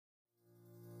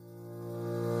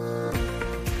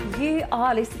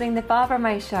are listening to the Barbara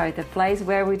May Show, the place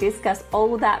where we discuss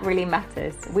all that really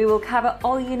matters. We will cover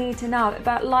all you need to know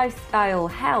about lifestyle,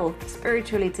 health,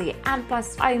 spirituality, and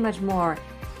plus so much more.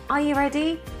 Are you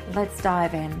ready? Let's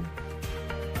dive in.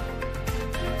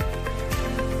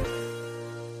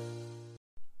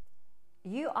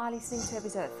 You are listening to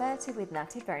episode 30 with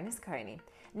Natty Bernasconi.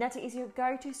 Natty is your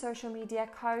go-to social media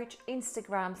coach,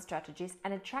 Instagram strategist,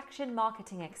 and attraction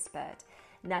marketing expert.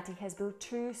 Natty has built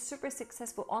two super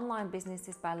successful online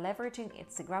businesses by leveraging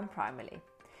Instagram primarily.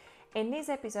 In this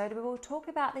episode, we will talk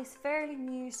about this fairly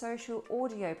new social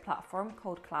audio platform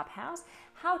called Clubhouse,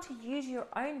 how to use your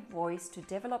own voice to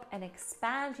develop and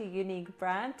expand your unique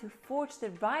brand to forge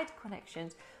the right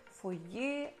connections for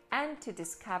you and to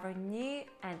discover new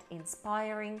and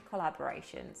inspiring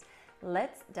collaborations.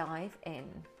 Let's dive in.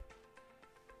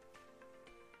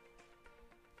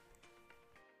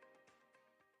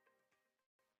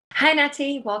 Hi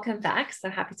Natty, welcome back. So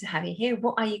happy to have you here.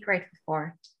 What are you grateful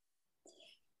for?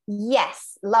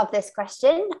 Yes, love this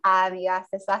question. You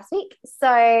asked this last week.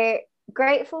 So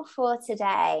grateful for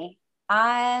today.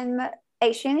 I'm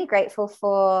extremely grateful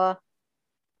for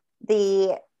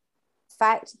the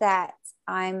fact that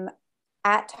I'm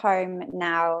at home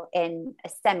now in a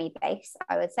semi-base,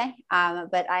 I would say.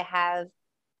 But I have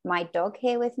my dog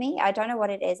here with me. I don't know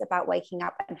what it is about waking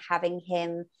up and having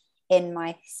him in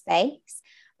my space,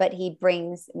 but he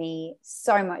brings me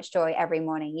so much joy every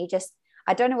morning.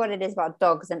 I don't know what it is about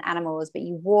dogs and animals, but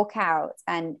you walk out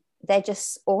and they're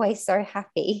just always so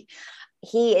happy.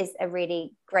 He is a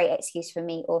really great excuse for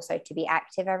me also to be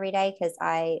active every day because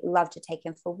I love to take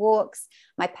him for walks.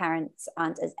 My parents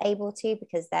aren't as able to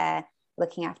because they're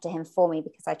looking after him for me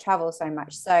because I travel so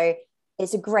much. So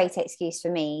it's a great excuse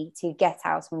for me to get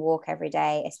out and walk every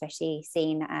day, especially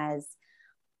seeing as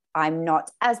I'm not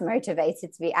as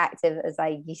motivated to be active as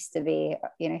I used to be,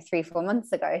 3-4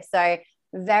 months ago. So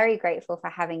very grateful for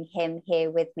having him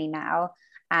here with me now.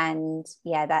 And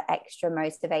yeah, that extra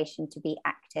motivation to be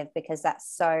active because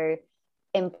that's so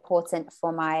important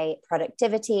for my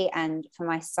productivity and for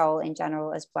my soul in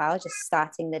general as well. Just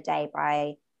starting the day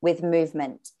with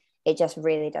movement, it just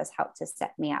really does help to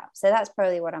set me up. So that's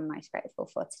probably what I'm most grateful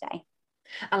for today.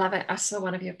 I love it. I saw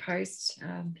one of your posts.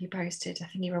 You posted, I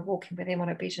think you were walking with him on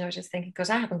a beach, and I was just thinking, because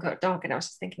I haven't got a dog, and I was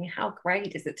just thinking, how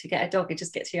great is it to get a dog? It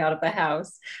just gets you out of the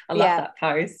house. I love that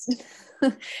post.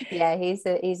 Yeah, he's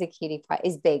a cutie pie.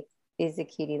 He's big. He's a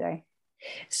cutie though.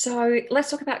 So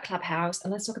let's talk about Clubhouse,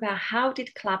 and let's talk about how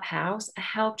did Clubhouse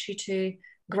help you to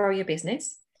grow your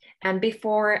business. And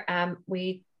before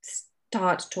we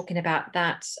start talking about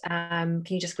that, can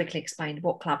you just quickly explain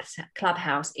what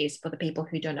Clubhouse is for the people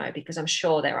who don't know? Because I'm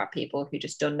sure there are people who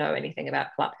just don't know anything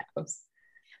about Clubhouse.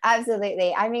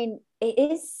 Absolutely. I mean, it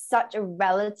is such a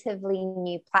relatively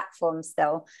new platform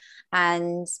still.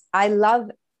 And I love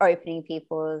opening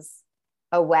people's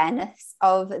awareness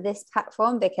of this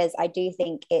platform because I do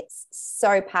think it's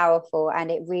so powerful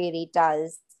and it really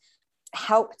does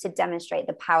help to demonstrate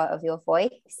the power of your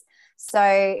voice.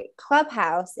 So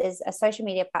Clubhouse is a social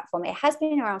media platform. It has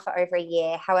been around for over a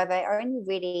year. However, it only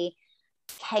really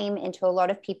came into a lot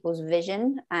of people's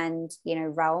vision and,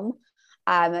 realm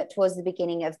towards the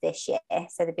beginning of this year.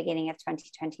 So the beginning of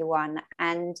 2021.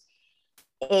 And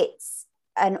it's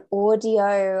an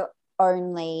audio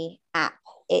only app.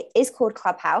 It is called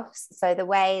Clubhouse. So the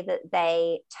way that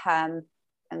they term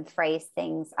and phrase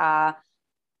things are,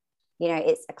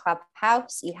 it's a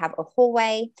clubhouse, you have a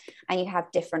hallway and you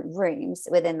have different rooms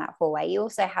within that hallway. You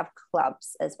also have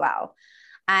clubs as well.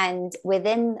 And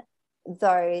within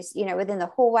those, within the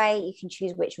hallway, you can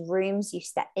choose which rooms you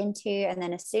step into. And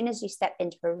then as soon as you step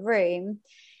into a room,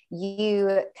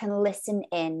 you can listen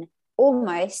in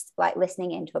almost like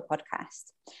listening into a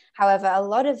podcast. However, a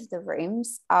lot of the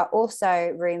rooms are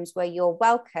also rooms where you're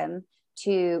welcome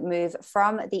to move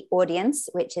from the audience,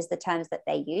 which is the terms that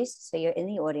they use. So you're in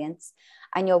the audience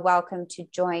and you're welcome to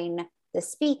join the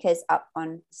speakers up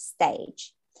on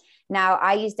stage. Now,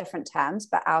 I use different terms,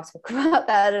 but I'll talk about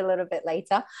that a little bit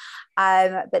later.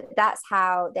 But that's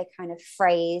how they kind of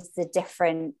phrase the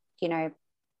different,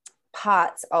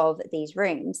 parts of these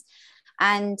rooms.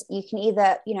 And you can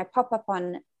either, pop up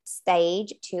on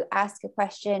stage to ask a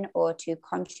question or to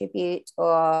contribute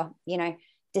or,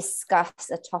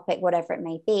 discuss a topic, whatever it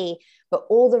may be, but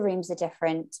all the rooms are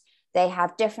different. They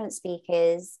have different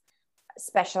speakers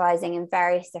specializing in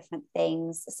various different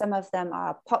things. Some of them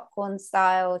are popcorn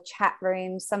style chat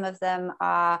rooms. Some of them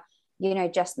are,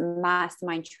 just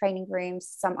mastermind training rooms.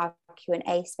 Some are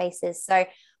Q&A spaces. So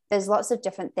there's lots of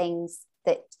different things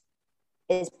that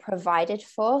is provided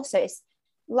for. So it's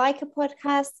like a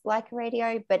podcast, like a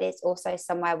radio, but it's also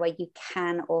somewhere where you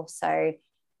can also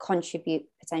contribute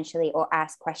potentially or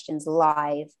ask questions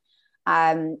live.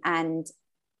 And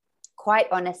quite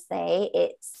honestly,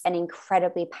 it's an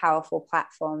incredibly powerful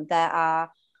platform.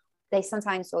 They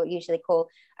sometimes or usually call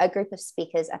a group of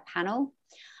speakers a panel.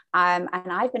 And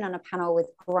I've been on a panel with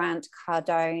Grant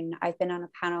Cardone. I've been on a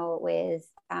panel with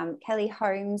Kelly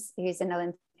Holmes, who's an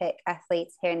Olympic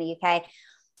athlete here in the UK.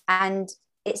 And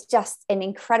it's just an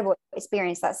incredible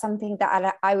experience. That's something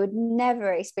that I would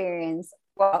never experience.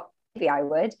 Well, maybe I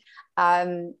would,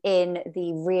 in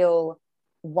the real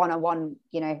one-on-one,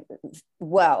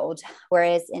 world.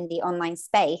 Whereas in the online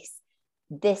space,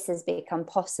 this has become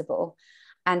possible.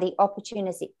 And the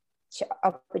opportunities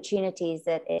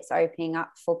that it's opening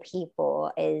up for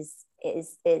people is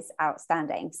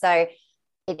outstanding. So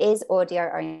it is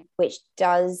audio only, which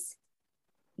does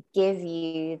give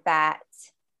you that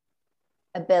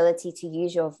ability to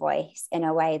use your voice in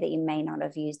a way that you may not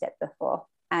have used it before.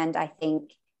 And I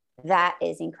think that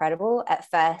is incredible. At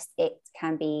first, it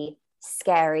can be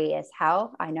scary as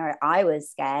hell. I know I was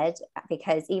scared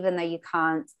because even though you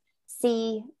can't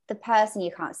see the person,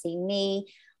 you can't see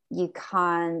me, you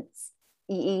can't,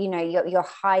 you're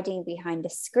hiding behind a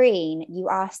screen, you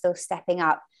are still stepping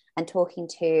up and talking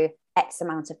to X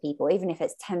amount of people, even if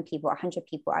it's 10 people, 100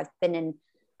 people. I've been in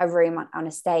a room on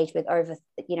a stage with over,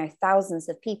 thousands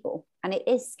of people, and it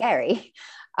is scary.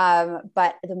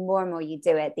 But the more and more you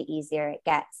do it, the easier it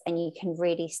gets. And you can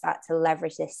really start to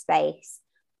leverage this space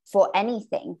for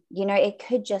anything. It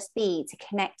could just be to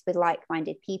connect with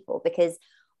like-minded people, because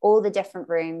all the different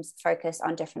rooms focus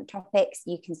on different topics.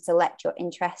 You can select your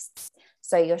interests.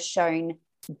 So you're shown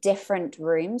different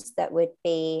rooms that would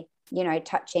be,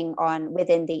 touching on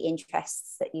within the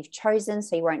interests that you've chosen.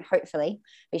 So you won't hopefully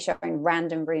be shown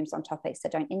random rooms on topics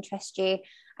that don't interest you.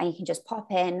 And you can just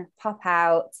pop in, pop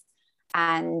out.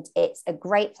 And it's a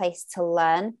great place to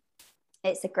learn.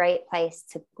 It's a great place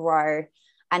to grow.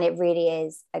 And it really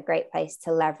is a great place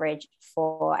to leverage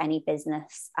for any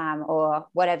business or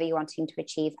whatever you're wanting to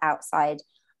achieve outside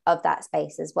of that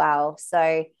space as well.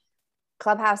 So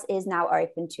Clubhouse is now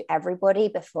open to everybody.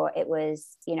 Before it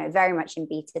was, very much in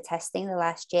beta testing the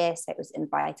last year. So it was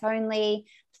invite only.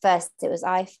 First, it was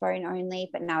iPhone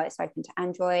only, but now it's open to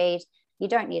Android. You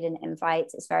don't need an invite.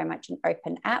 It's very much an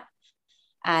open app.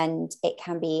 And it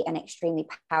can be an extremely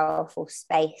powerful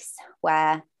space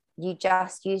where you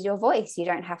just use your voice. You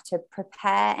don't have to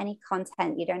prepare any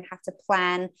content. You don't have to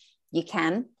plan. You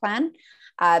can plan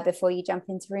before you jump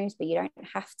into rooms, but you don't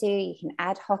have to. You can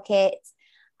ad hoc it.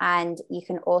 And you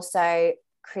can also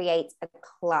create a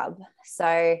club.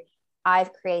 So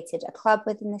I've created a club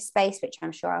within this space, which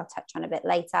I'm sure I'll touch on a bit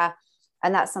later.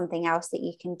 And that's something else that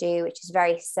you can do, which is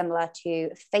very similar to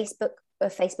Facebook, a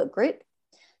Facebook group.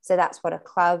 So that's what a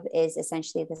club is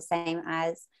essentially the same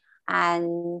as.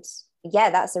 And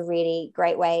yeah, that's a really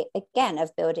great way, again,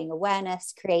 of building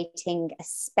awareness, creating a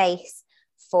space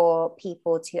for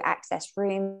people to access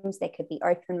rooms. They could be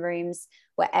open rooms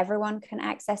where everyone can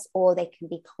access, or they can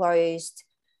be closed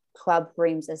club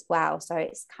rooms as well. So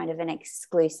it's kind of an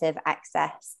exclusive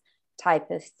access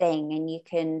type of thing. And you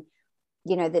can,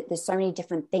 there's so many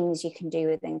different things you can do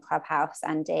within Clubhouse,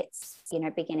 and it's,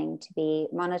 beginning to be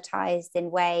monetized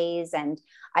in ways. And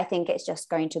I think it's just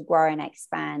going to grow and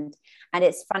expand. And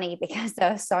it's funny because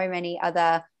there are so many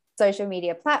other social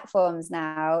media platforms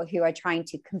now who are trying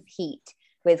to compete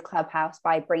with Clubhouse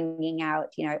by bringing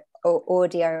out,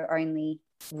 audio only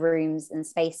rooms and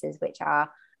spaces, which are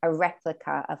a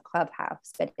replica of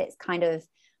Clubhouse. But it's kind of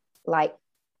like,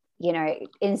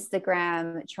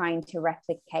 Instagram trying to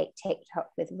replicate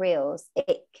TikTok with Reels.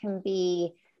 It can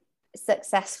be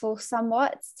successful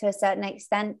somewhat to a certain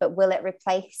extent, but will it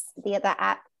replace the other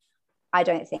app? I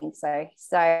don't think so.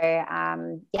 So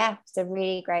yeah, it's a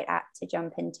really great app to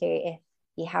jump into if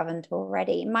you haven't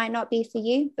already. It might not be for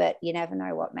you, but you never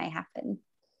know what may happen.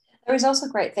 There is also a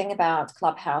great thing about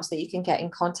Clubhouse that you can get in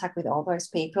contact with all those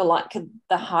people, like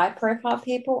the high profile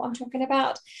people I'm talking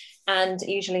about. And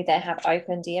usually they have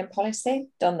open DM policy,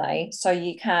 don't they? So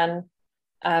you can,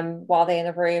 while they're in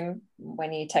the room,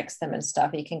 when you text them and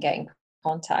stuff, you can get in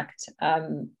contact. I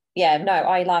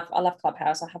love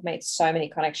Clubhouse. I have made so many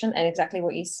connections, and exactly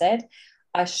what you said,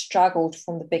 I struggled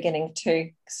from the beginning to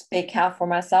speak out for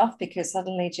myself because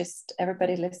suddenly just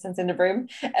everybody listens in the room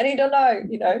and you don't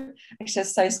know, it's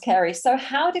just so scary. So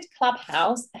how did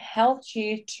Clubhouse help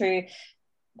you to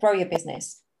grow your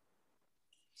business?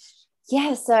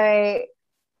 Yeah, so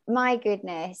my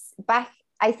goodness,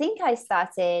 I think I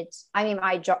started,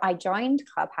 I joined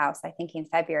Clubhouse, I think in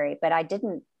February, but I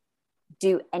didn't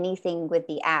do anything with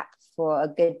the app for a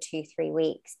good 2-3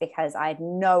 weeks because I had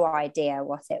no idea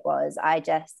what it was. I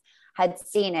just had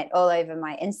seen it all over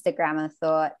my Instagram and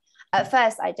thought, at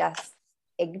first I just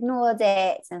ignored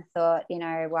it and thought,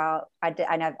 well, I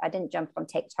didn't jump on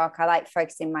TikTok. I like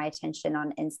focusing my attention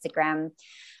on Instagram.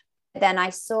 Then I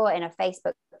saw in a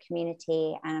Facebook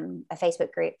community, a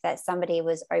Facebook group, that somebody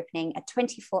was opening a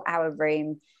 24-hour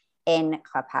room in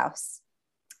Clubhouse.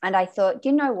 And I thought,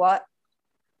 you know what?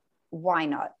 Why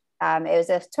not? It was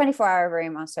a 24-hour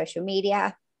room on social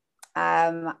media.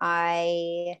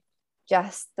 I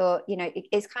just thought,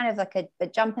 it's kind of like a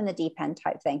jump in the deep end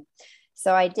type thing.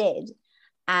 So I did.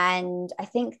 And I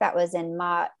think that was in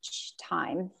March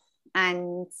time.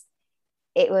 And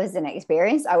it was an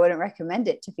experience. I wouldn't recommend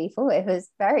it to people. It was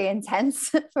very intense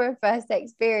for a first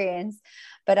experience.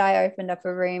 But I opened up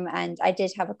a room and I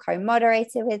did have a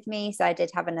co-moderator with me. So I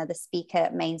did have another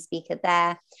main speaker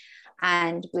there.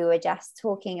 And we were just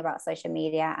talking about social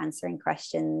media, answering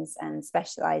questions, and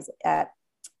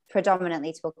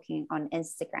predominantly talking on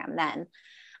Instagram then.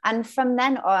 And from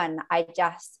then on, I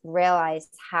just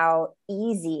realized how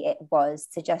easy it was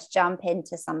to just jump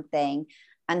into something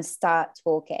and start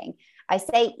talking. I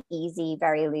say easy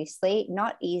very loosely,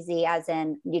 not easy as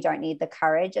in you don't need the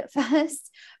courage at first,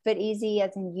 but easy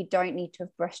as in you don't need to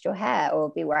have brushed your hair or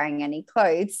be wearing any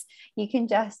clothes. You can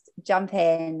just jump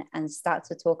in and start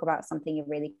to talk about something you're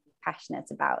really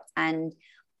passionate about. And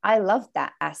I loved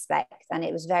that aspect, and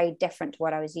it was very different to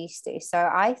what I was used to. So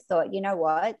I thought, you know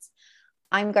what?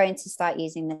 I'm going to start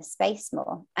using this space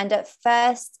more. And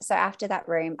so after that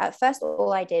room, at first,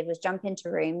 all I did was jump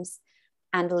into rooms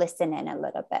and listen in a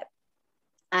little bit.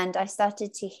 And I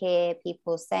started to hear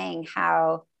people saying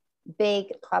how big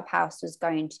Clubhouse was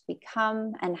going to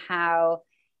become, and how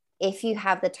if you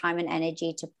have the time and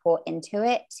energy to pour into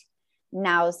it,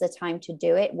 now's the time to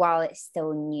do it while it's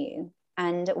still new.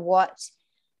 And what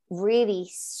really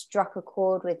struck a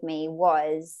chord with me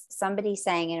was somebody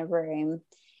saying in a room,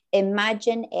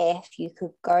 imagine if you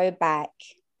could go back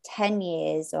 10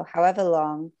 years or however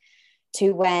long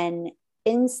to when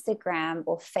Instagram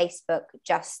or Facebook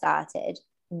just started.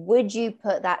 Would you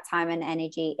put that time and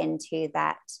energy into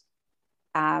that,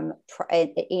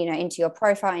 into your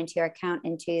profile, into your account,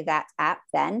 into that app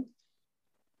then?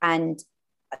 And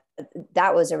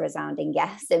that was a resounding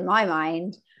yes in my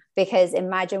mind, because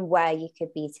imagine where you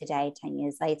could be today, 10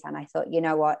 years later. And I thought, you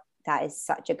know what? That is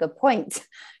such a good point.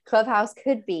 Clubhouse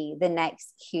could be the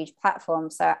next huge platform.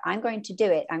 So I'm going to do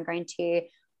it. I'm going to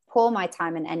pour my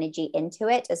time and energy into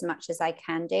it as much as I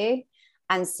can do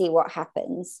and see what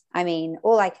happens. I mean,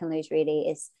 all I can lose really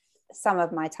is some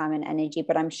of my time and energy,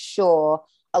 but I'm sure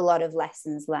a lot of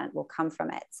lessons learned will come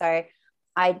from it. So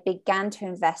I began to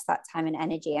invest that time and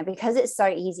energy. And because it's so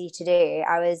easy to do,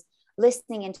 I was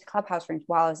listening into Clubhouse rooms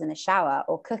while I was in the shower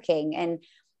or cooking. And,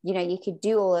 you could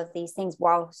do all of these things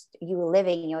whilst you were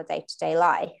living your day-to-day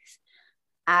life.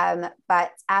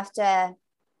 But after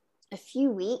a few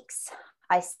weeks,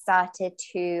 I started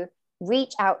to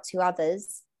reach out to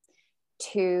others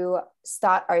to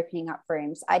start opening up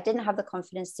rooms. I didn't have the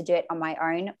confidence to do it on my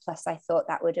own. Plus, I thought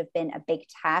that would have been a big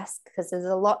task because there's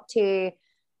a lot to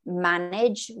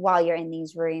manage while you're in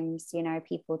these rooms,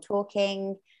 people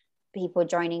talking, people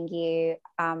joining you,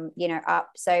 up.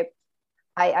 So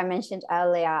I mentioned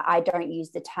earlier, I don't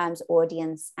use the terms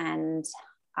audience and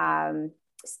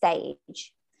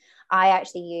stage. I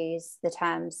actually use the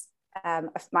terms of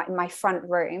my front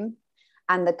room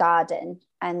and the garden.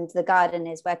 And the garden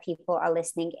is where people are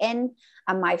listening in.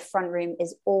 And my front room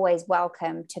is always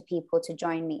welcome to people to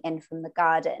join me in from the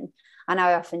garden. And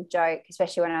I often joke,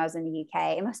 especially when I was in the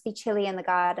UK, it must be chilly in the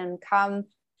garden. Come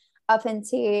up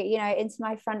into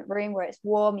my front room where it's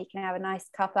warm. You can have a nice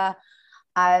cuppa.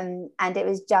 And it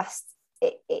was just,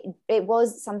 it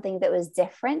was something that was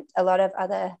different. A lot of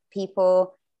other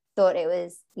people thought it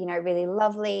was, really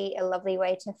lovely, a lovely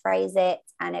way to phrase it.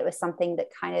 And it was something that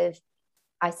kind of,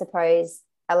 I suppose,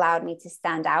 allowed me to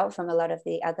stand out from a lot of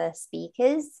the other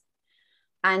speakers.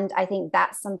 And I think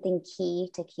that's something key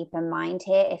to keep in mind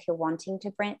here if you're wanting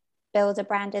to build a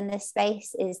brand in this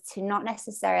space, is to not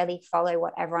necessarily follow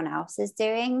what everyone else is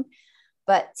doing,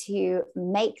 but to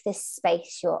make this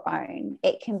space your own.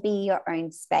 It can be your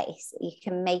own space. You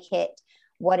can make it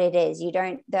what it is.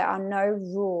 There are no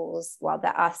rules. Well,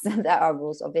 there are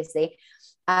rules, obviously,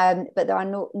 but there are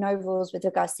no rules with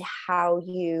regards to how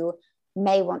you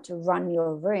may want to run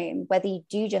your room, whether you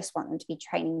do just want them to be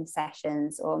training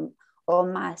sessions or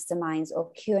masterminds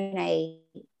or Q&A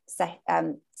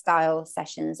style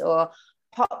sessions or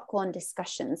popcorn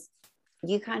discussions.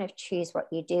 You kind of choose what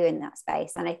you do in that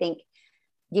space. And I think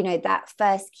you know, that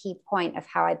first key point of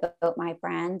how I built my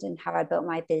brand and how I built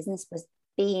my business was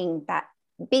being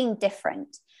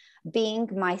different, being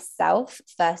myself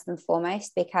first and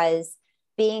foremost, because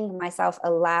being myself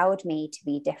allowed me to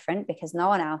be different because no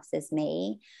one else is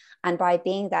me. And by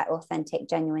being that authentic,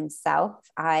 genuine self,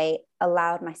 I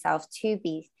allowed myself to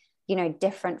be, you know,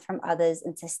 different from others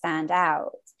and to stand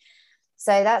out.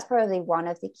 So that's probably one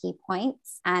of the key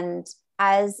points. And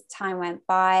as time went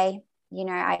by, you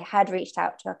know, I had reached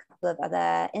out to a couple of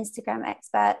other Instagram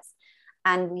experts,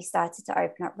 and we started to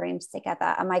open up rooms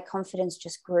together. And my confidence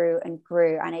just grew and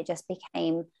grew. And it just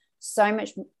became so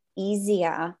much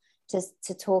easier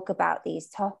to talk about these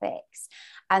topics.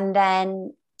 And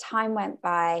then time went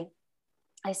by,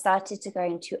 I started to go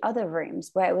into other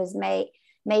rooms where it was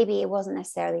maybe it wasn't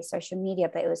necessarily social media,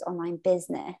 but it was online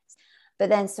business. But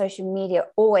then social media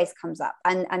always comes up.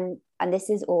 And this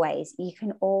is always, you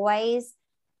can always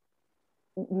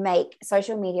make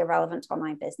social media relevant to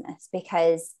online business,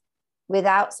 because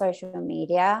without social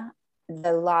media,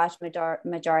 the large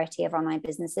majority of online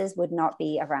businesses would not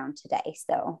be around today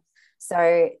still.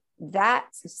 So that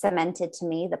cemented to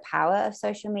me the power of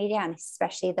social media, and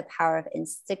especially the power of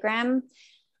Instagram.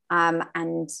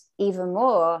 And even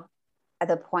more,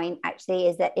 the point actually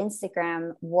is that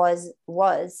Instagram was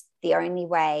the only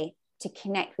way to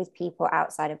connect with people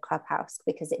outside of Clubhouse,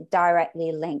 because it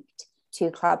directly linked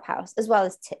to Clubhouse as well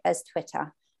as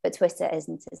Twitter, but Twitter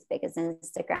isn't as big as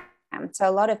Instagram. So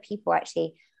a lot of people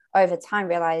actually over time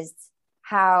realized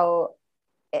how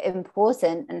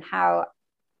important and how,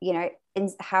 you know,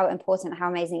 how important, how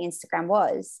amazing Instagram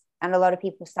was. And a lot of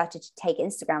people started to take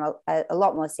Instagram a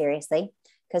lot more seriously,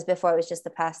 because before it was just a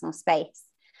personal space,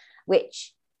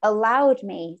 which allowed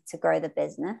me to grow the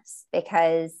business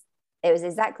because it was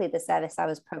exactly the service I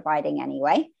was providing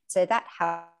anyway. So that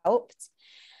helped.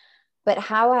 But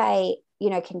how I, you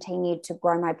know, continued to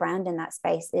grow my brand in that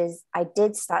space is I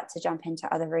did start to jump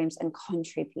into other rooms and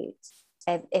contribute.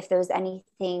 If there was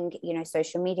anything, you know,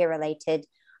 social media related,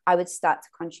 I would start to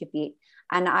contribute.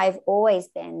 And I've always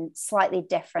been slightly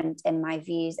different in my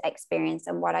views, experience,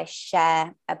 and what I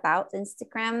share about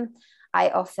Instagram. I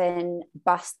often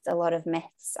bust a lot of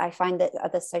myths. I find that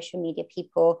other social media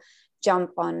people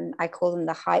jump on, I call them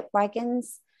the hype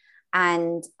wagons,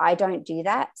 and I don't do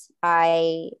that.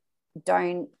 I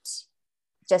don't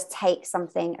just take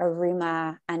something, a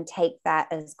rumor, and take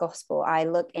that as gospel. I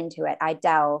look into it, I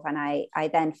delve, and I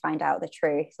then find out the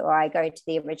truth, or I go to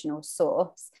the original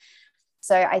source.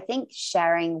 So I think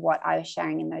sharing what I was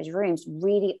sharing in those rooms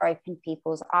really opened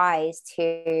people's eyes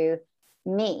to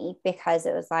me, because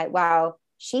it was like, wow,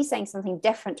 she's saying something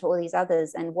different to all these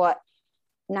others, and what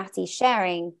Natty's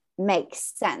sharing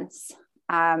makes sense.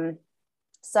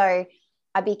 So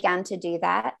I began to do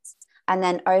that. And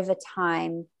then over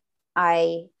time,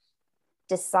 I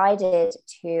decided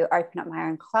to open up my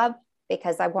own club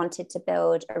because I wanted to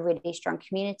build a really strong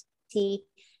community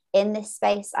in this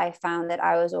space. I found that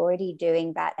I was already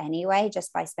doing that anyway,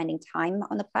 just by spending time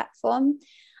on the platform.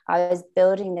 I was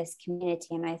building this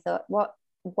community, and I thought,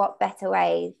 what better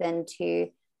way than to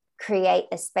create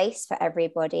a space for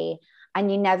everybody?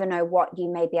 And you never know what you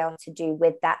may be able to do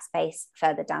with that space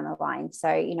further down the line.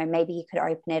 So, you know, maybe you could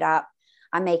open it up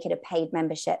and make it a paid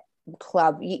membership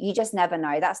club. You just never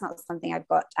know. That's not something I've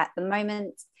got at the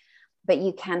moment, but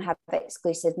you can have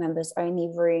exclusive members only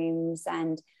rooms.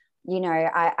 And, you know,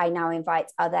 I now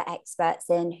invite other experts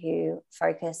in who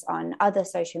focus on other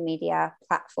social media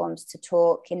platforms to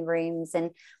talk in rooms.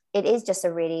 And it is just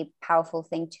a really powerful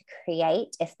thing to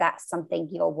create if that's something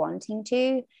you're wanting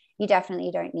to. You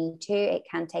definitely don't need to. It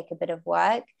can take a bit of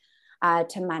work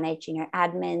to manage, you know,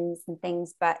 admins and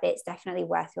things, but it's definitely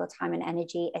worth your time and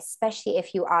energy, especially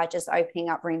if you are just opening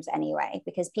up rooms anyway,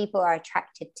 because people are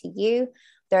attracted to you,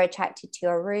 they're attracted to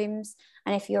your rooms.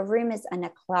 And if your room is in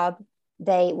a club,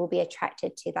 they will be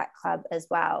attracted to that club as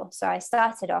well. So I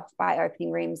started off by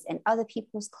opening rooms in other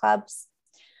people's clubs.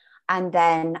 And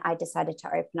then I decided to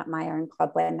open up my own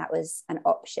club when that was an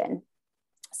option.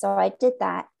 So I did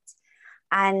that.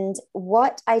 And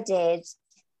what I did,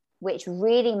 which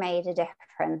really made a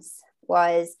difference,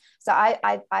 was, so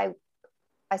I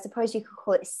suppose you could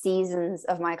call it seasons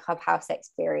of my Clubhouse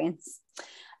experience,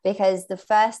 because the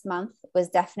first month was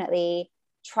definitely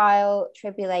trial,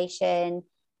 tribulation,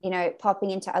 you know,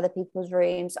 popping into other people's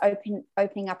rooms,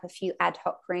 opening up a few ad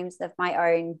hoc rooms of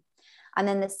my own. And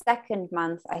then the second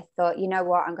month, I thought, you know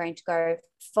what, I'm going to go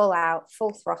full out,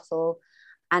 full throttle.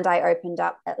 And I opened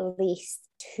up at least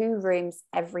 2 rooms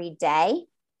every day,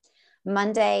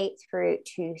 Monday through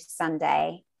to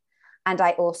Sunday. And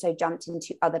I also jumped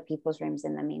into other people's rooms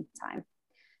in the meantime.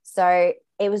 So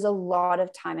it was a lot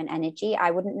of time and energy.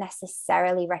 I wouldn't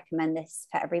necessarily recommend this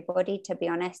for everybody, to be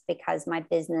honest, because my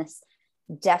business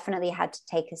definitely had to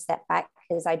take a step back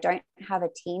because I don't have a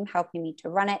team helping me to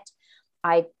run it.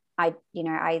 I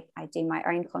do my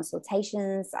own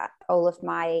consultations. All of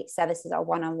my services are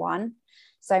one-on-one.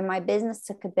 So my business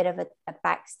took a bit of a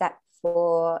back step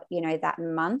for, that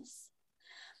month.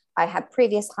 I had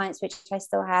previous clients, which I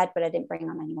still had, but I didn't bring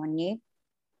on anyone new.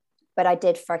 But I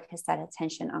did focus that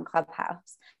attention on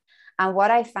Clubhouse. And what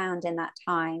I found in that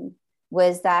time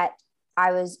was that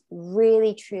I was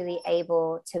really, truly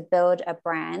able to build a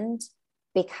brand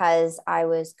because I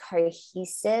was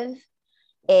cohesive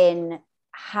in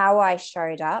how I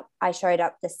showed up. I showed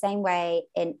up the same way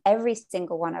in every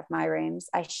single one of my rooms.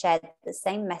 I shared the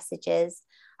same messages.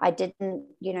 I didn't,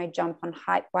 jump on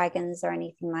hype wagons or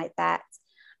anything like that.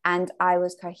 And I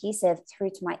was cohesive through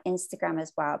to my Instagram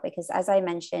as well, because as I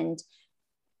mentioned,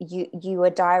 you were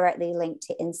directly linked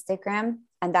to Instagram,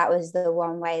 and that was the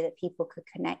one way that people could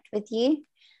connect with you.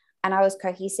 And I was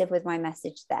cohesive with my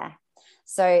message there.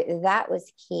 So that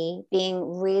was key,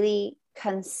 being really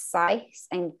concise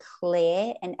and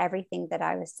clear in everything that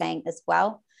I was saying as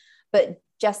well. But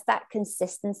just that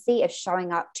consistency of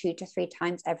showing up 2 to 3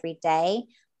 times every day,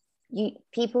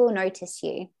 people notice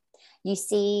you. You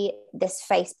see this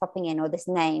face popping in or this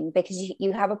name because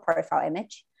you have a profile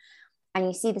image, and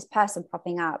you see this person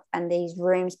popping up and these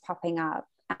rooms popping up,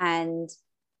 and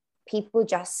people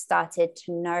just started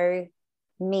to know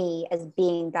me as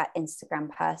being that Instagram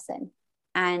person.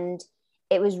 And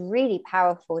it was really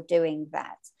powerful doing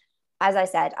that. As I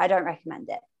said, I don't recommend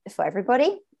it for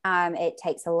everybody. It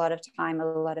takes a lot of time, a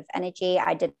lot of energy.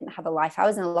 I didn't have a life. I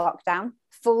was in lockdown.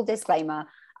 Full disclaimer,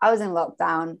 I was in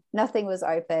lockdown. Nothing was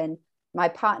open. My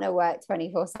partner worked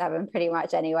 24/7 pretty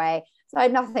much anyway. So I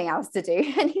had nothing else to do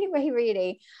anyway,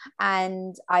 really.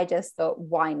 And I just thought,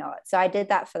 why not? So I did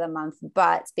that for the month.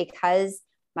 But because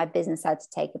my business had to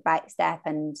take a back step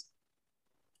and,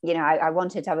 I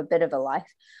wanted to have a bit of a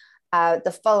life,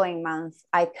 the following month,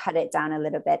 I cut it down a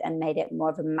little bit and made it more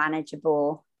of a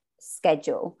manageable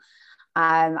schedule.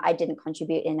 I didn't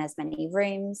contribute in as many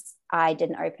rooms. I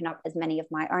didn't open up as many of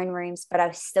my own rooms, but I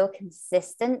was still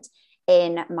consistent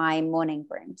in my morning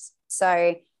rooms.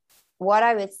 So what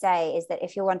I would say is that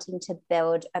if you're wanting to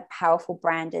build a powerful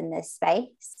brand in this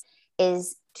space,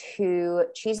 is to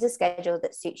choose a schedule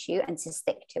that suits you and to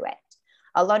stick to it.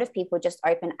 A lot of people just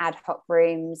open ad hoc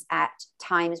rooms at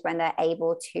times when they're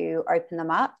able to open them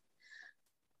up.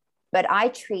 But I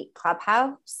treat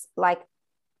Clubhouse like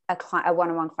a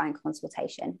one-on-one client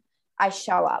consultation. I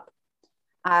show up.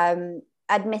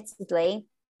 Admittedly,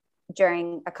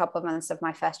 during a couple of months of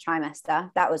my first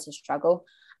trimester, that was a struggle.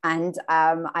 And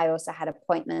I also had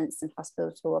appointments and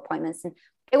hospital appointments, and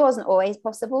it wasn't always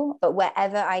possible, but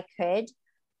wherever I could,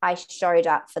 I showed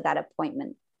up for that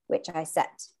appointment, which I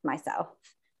set myself,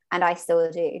 and I still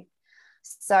do.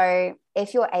 So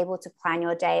if you're able to plan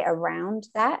your day around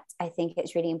that, I think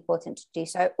it's really important to do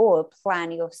so, or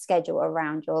plan your schedule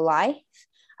around your life.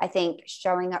 I think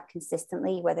showing up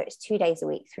consistently, whether it's 2 days a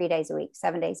week, 3 days a week,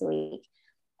 7 days a week,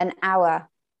 an hour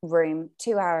room,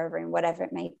 2 hour room, whatever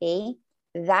it may be,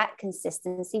 that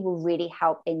consistency will really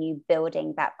help in you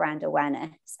building that brand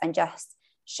awareness and just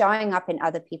showing up in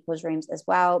other people's rooms as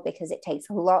well, because it takes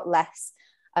a lot less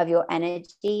of your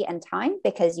energy and time,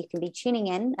 because you can be tuning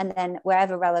in, and then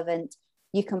wherever relevant,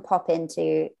 you can pop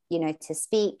into, to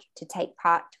speak, to take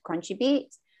part, to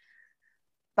contribute.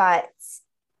 But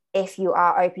if you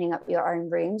are opening up your own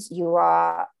rooms, you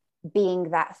are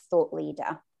being that thought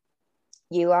leader.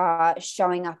 You are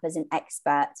showing up as an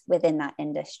expert within that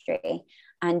industry,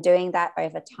 and doing that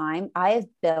over time. I have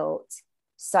built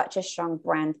such a strong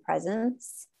brand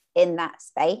presence in that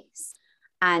space.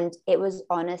 And it was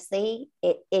honestly,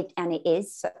 it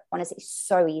is honestly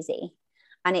so easy,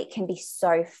 and it can be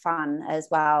so fun as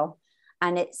well.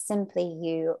 And it's simply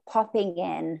you popping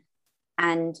in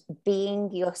and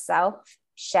being yourself,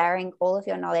 sharing all of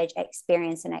your knowledge,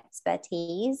 experience, and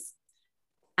expertise.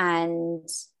 And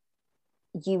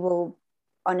you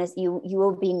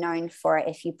will be known for it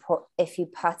if you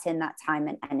put in that time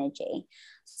and energy.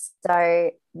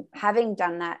 So having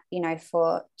done that,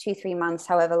 for 2-3 months,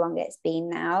 however long it's been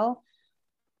now,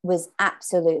 was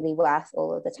absolutely worth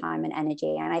all of the time and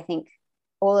energy. And I think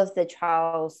all of the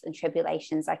trials and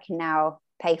tribulations I can now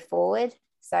pay forward.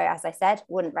 So as I said,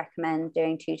 wouldn't recommend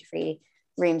doing 2 to 3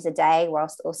 rooms a day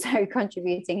whilst also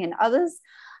contributing in others.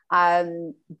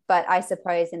 But I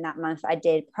suppose in that month I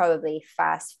did probably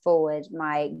fast forward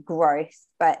my growth.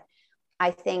 But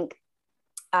I think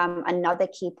another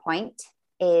key point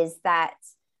is that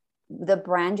the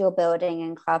brand you're building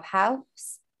in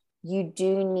Clubhouse you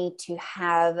do need to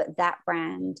have that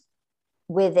brand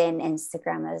within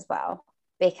Instagram as well,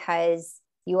 because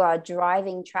you are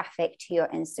driving traffic to your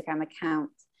Instagram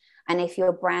account. And if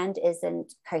your brand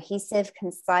isn't cohesive,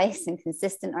 concise, and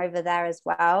consistent over there as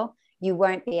well, you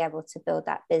won't be able to build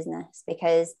that business,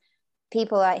 because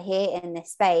people out here in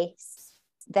this space,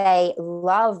 they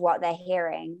love what they're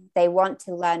hearing. They want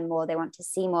to learn more. They want to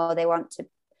see more. They want to,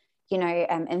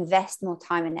 invest more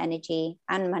time and energy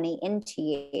and money into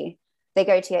you. They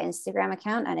go to your Instagram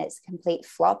account and it's a complete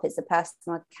flop. It's a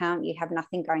personal account. You have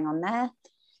nothing going on there.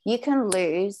 You can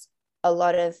lose a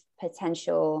lot of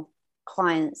potential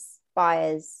clients,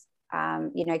 buyers,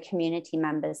 community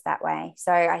members that way.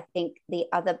 So I think the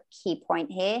other key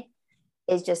point here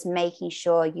is just making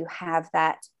sure you have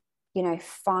that,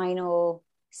 final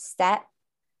step,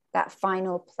 that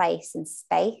final place and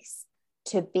space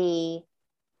to be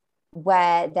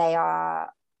where they are.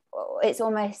 It's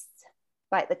almost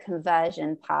like the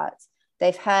conversion part.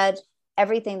 They've heard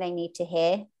everything they need to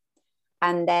hear,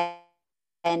 and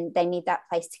then they need that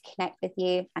place to connect with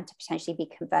you and to potentially be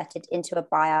converted into a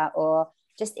buyer or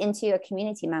just into a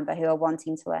community member who are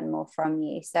wanting to learn more from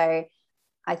you. So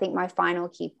I think my final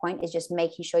key point is just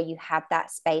making sure you have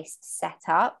that space set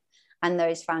up and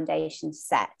those foundations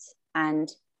set. And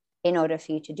in order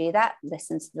for you to do that,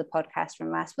 listen to the podcast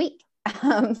from last week,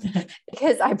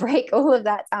 because I break all of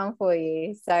that down for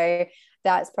you. So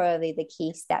that's probably the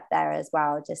key step there as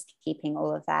well, just keeping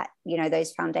all of that,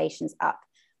 those foundations up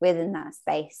within that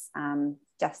space,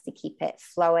 just to keep it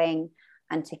flowing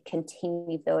and to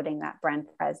continue building that brand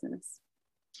presence.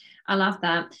 I love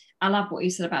that. I love what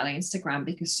you said about Instagram,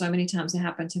 because so many times it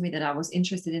happened to me that I was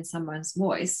interested in someone's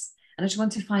voice and I just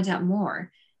wanted to find out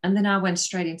more. And then I went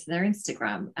straight into their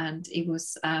Instagram, and it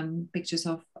was pictures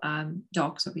of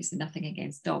dogs. Obviously, nothing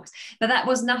against dogs, but that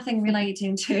was nothing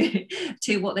relating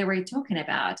to what they were talking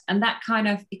about. And that kind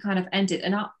of ended.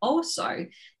 And also,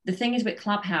 the thing is with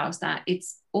Clubhouse that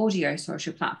it's audio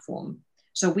social platform.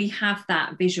 So we have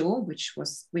that visual, which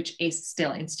is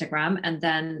still Instagram, and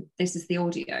then this is the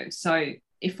audio. So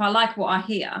if I like what I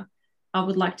hear, I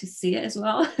would like to see it as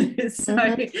well. So it's a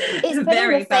putting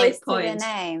very the face valid point. to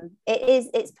the name.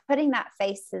 It's putting that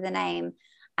face to the name.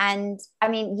 And I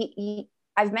mean,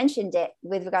 I've mentioned it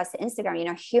with regards to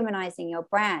Instagram, humanizing your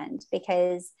brand,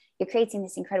 because you're creating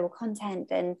this incredible content,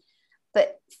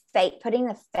 but putting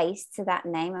the face to that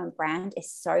name and brand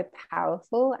is so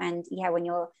powerful. And yeah, when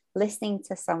you're listening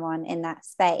to someone in that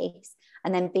space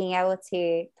and then being able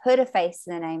to put a face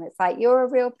to the name, it's like, you're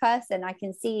a real person. I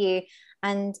can see you.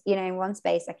 And, in one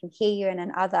space, I can hear you in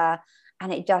another,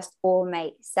 and it just all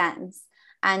makes sense.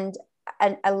 And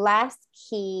a last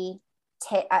key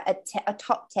tip, a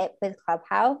top tip with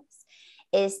Clubhouse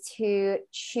is to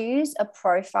choose a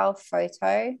profile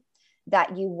photo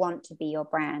that you want to be your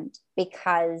brand,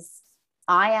 because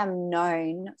I am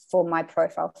known for my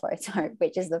profile photo,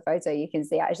 which is the photo you can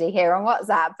see actually here on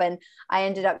WhatsApp. And I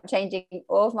ended up changing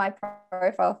all of my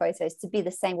profile photos to be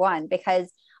the same one,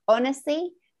 because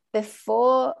honestly,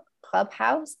 before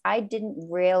Clubhouse, I didn't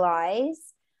realize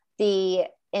the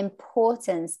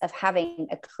importance of having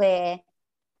a clear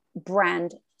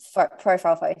brand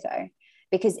profile photo,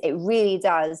 because it really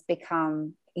does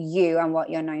become you and what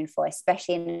you're known for,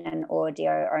 especially in an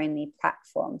audio only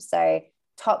platform. So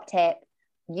top tip,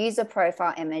 use a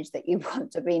profile image that you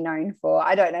want to be known for.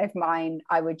 I don't know if mine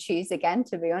I would choose again,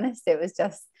 to be honest. It was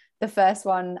just the first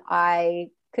one I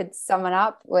could summon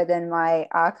up within my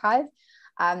archive.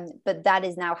 But that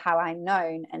is now how I'm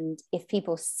known. And if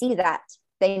people see that,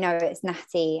 they know it's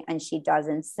Natty and she does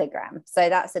Instagram. So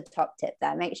that's a top tip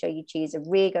there. Make sure you choose a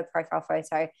really good profile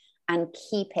photo and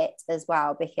keep it as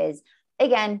well, because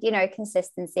again,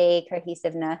 consistency,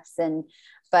 cohesiveness,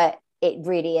 but it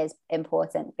really is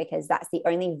important, because that's the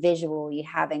only visual you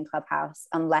have in Clubhouse,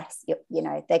 unless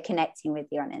they're connecting with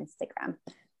you on Instagram.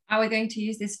 Are we going to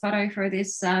use this photo for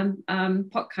this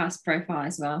podcast profile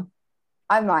as well?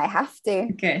 I might have to.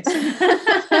 Good.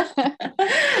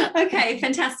 Okay,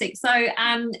 fantastic. So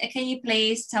can you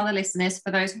please tell the listeners,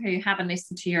 for those who haven't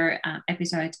listened to your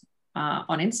episode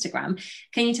on Instagram,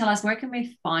 can you tell us where can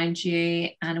we find you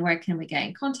and where can we get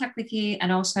in contact with you?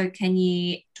 And also, can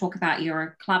you talk about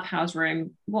your Clubhouse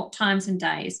room, what times and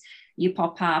days you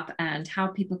pop up, and how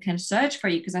people can search for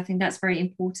you? Because I think that's very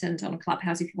important on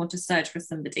Clubhouse. If you want to search for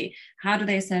somebody, how do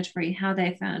they search for you, how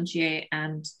they found you?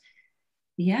 And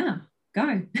yeah,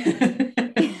 go.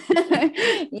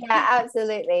 Yeah,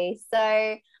 absolutely.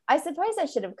 So I suppose I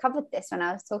should have covered this when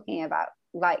I was talking about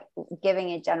like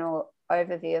giving a general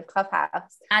overview of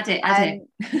Clubhouse. Add it.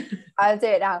 I'll do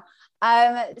it now.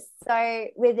 So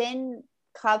within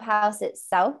Clubhouse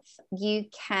itself, you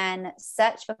can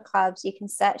search for clubs, you can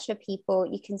search for people,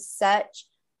 you can search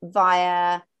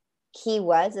via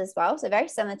keywords as well. So very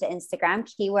similar to Instagram,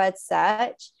 keyword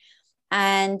search.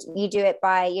 And you do it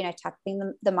by,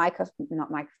 tapping the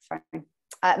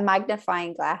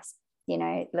magnifying glass,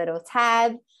 little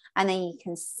tab, and then you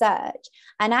can search.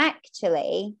 And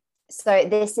actually, so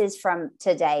this is from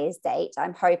today's date.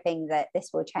 I'm hoping that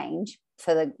this will change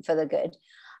for the good.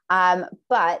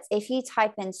 But if you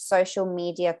type in social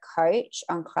media coach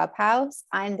on Clubhouse,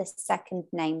 I'm the second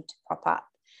name to pop up.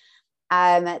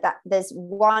 That there's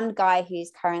one guy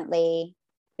who's currently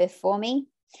before me,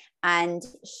 and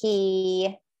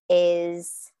he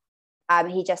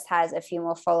just has a few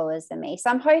more followers than me. So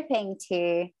I'm hoping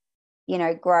to,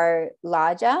 grow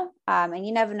larger. And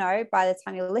you never know, by the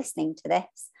time you're listening to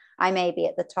this, I may be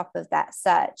at the top of that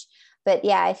search. But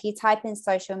yeah, if you type in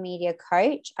social media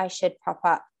coach, I should pop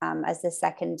up as the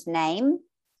second name.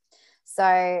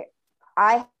 So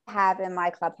I have in my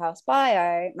Clubhouse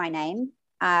bio, my name,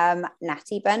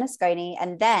 Natty Bernasconi,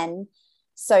 and then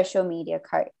social media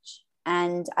coach.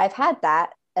 And I've had that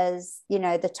as,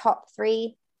 the top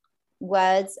 3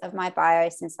 words of my bio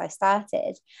since I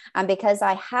started. And because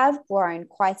I have grown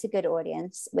quite a good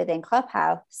audience within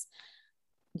Clubhouse,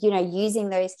 using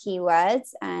those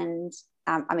keywords, and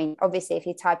obviously if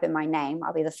you type in my name,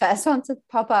 I'll be the first one to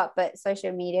pop up, but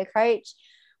social media coach,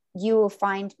 you will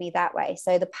find me that way.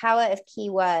 So the power of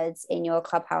keywords in your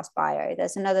Clubhouse bio,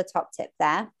 there's another top tip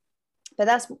there, but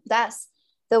that's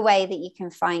the way that you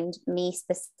can find me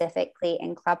specifically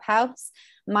in Clubhouse.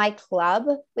 My club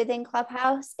within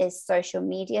Clubhouse is Social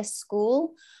Media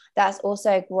School. That's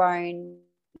also grown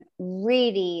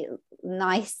really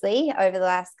nicely over the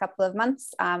last couple of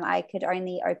months. I could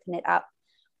only open it up,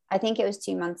 I think it was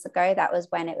 2 months ago. That was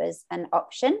when it was an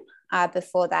option.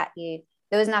 Before that,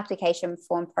 there was an application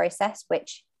form process,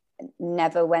 which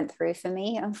never went through for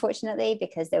me, unfortunately,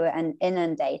 because they were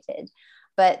inundated.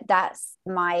 But that's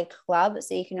my club.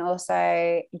 So you can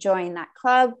also join that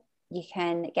club. You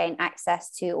can gain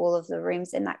access to all of the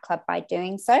rooms in that club by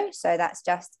doing so. So that's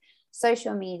just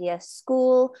Social Media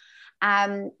School.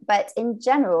 But in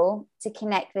general, to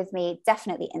connect with me,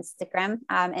 definitely Instagram.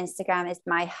 Instagram is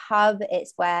my hub.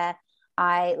 It's where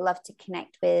I love to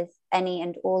connect with any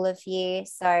and all of you.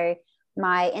 So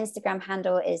my Instagram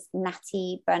handle is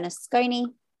Natty Bernasconi,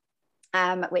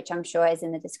 which I'm sure is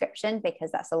in the description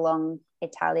because that's a long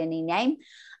Italian name.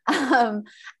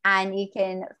 And you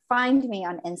can find me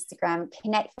on Instagram,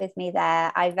 connect with me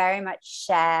there. I very much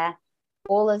share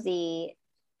all of the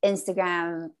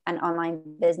Instagram and online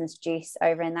business juice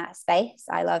over in that space.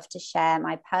 I love to share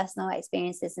my personal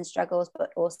experiences and struggles,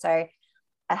 but also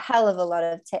a hell of a lot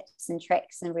of tips and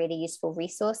tricks and really useful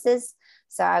resources.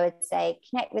 So I would say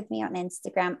connect with me on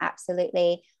Instagram,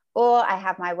 absolutely. Or I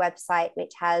have my website,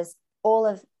 which has all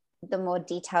of the more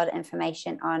detailed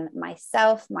information on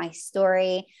myself, my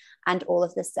story, and all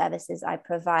of the services I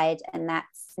provide. And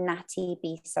that's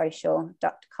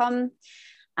nattybsocial.com.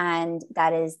 And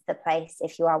that is the place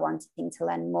if you are wanting to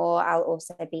learn more. I'll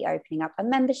also be opening up a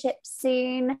membership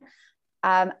soon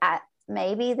at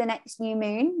maybe the next new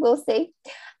moon. We'll see.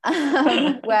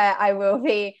 Where I will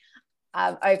be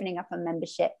opening up a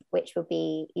membership, which will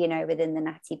be, within the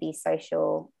Natty B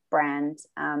Social brand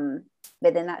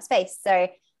within that space. So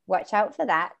watch out for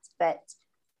that. But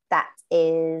that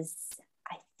is,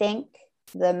 I think,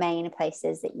 the main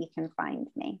places that you can find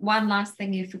me. One last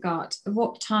thing you forgot.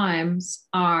 What times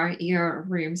are your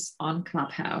rooms on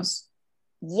Clubhouse?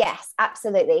 Yes,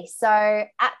 absolutely. So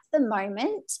at the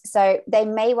moment, so they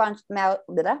may well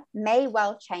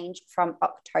change from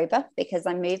October because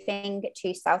I'm moving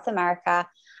to South America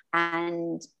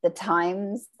and the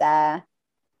times there,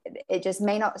 it just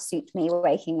may not suit me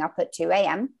waking up at 2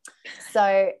 a.m.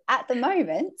 So at the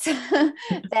moment,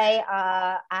 they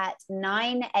are at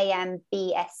 9 a.m.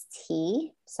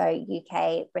 BST, so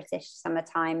UK, British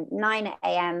summertime, 9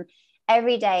 a.m.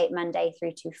 every day, Monday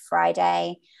through to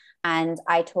Friday. And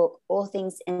I talk all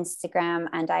things Instagram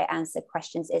and I answer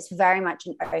questions. It's very much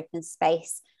an open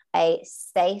space, a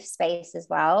safe space as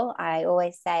well. I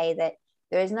always say that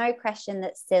there is no question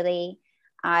that's silly.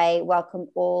 I welcome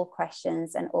all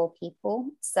questions and all people.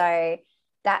 So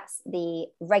that's the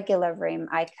regular room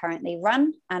I currently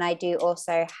run. And I do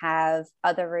also have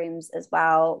other rooms as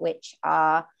well, which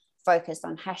are focused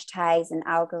on hashtags and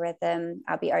algorithm.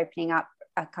 I'll be opening up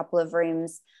a couple of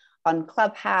rooms on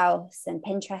Clubhouse and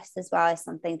Pinterest as well, is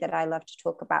something that I love to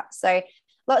talk about. So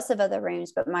lots of other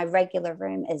rooms, but my regular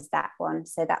room is that one.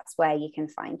 So that's where you can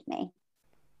find me.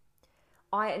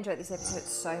 I enjoyed this episode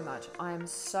so much. I am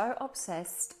so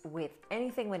obsessed with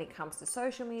anything when it comes to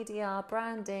social media,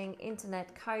 branding,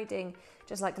 internet, coding,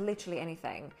 just like literally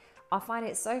anything. I find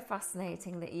it so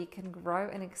fascinating that you can grow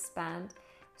and expand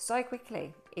so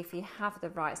quickly if you have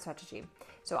the right strategy.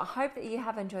 So I hope that you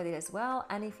have enjoyed it as well.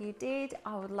 And if you did,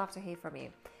 I would love to hear from you.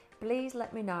 Please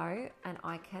let me know, and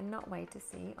I cannot wait to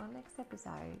see you on next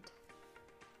episode.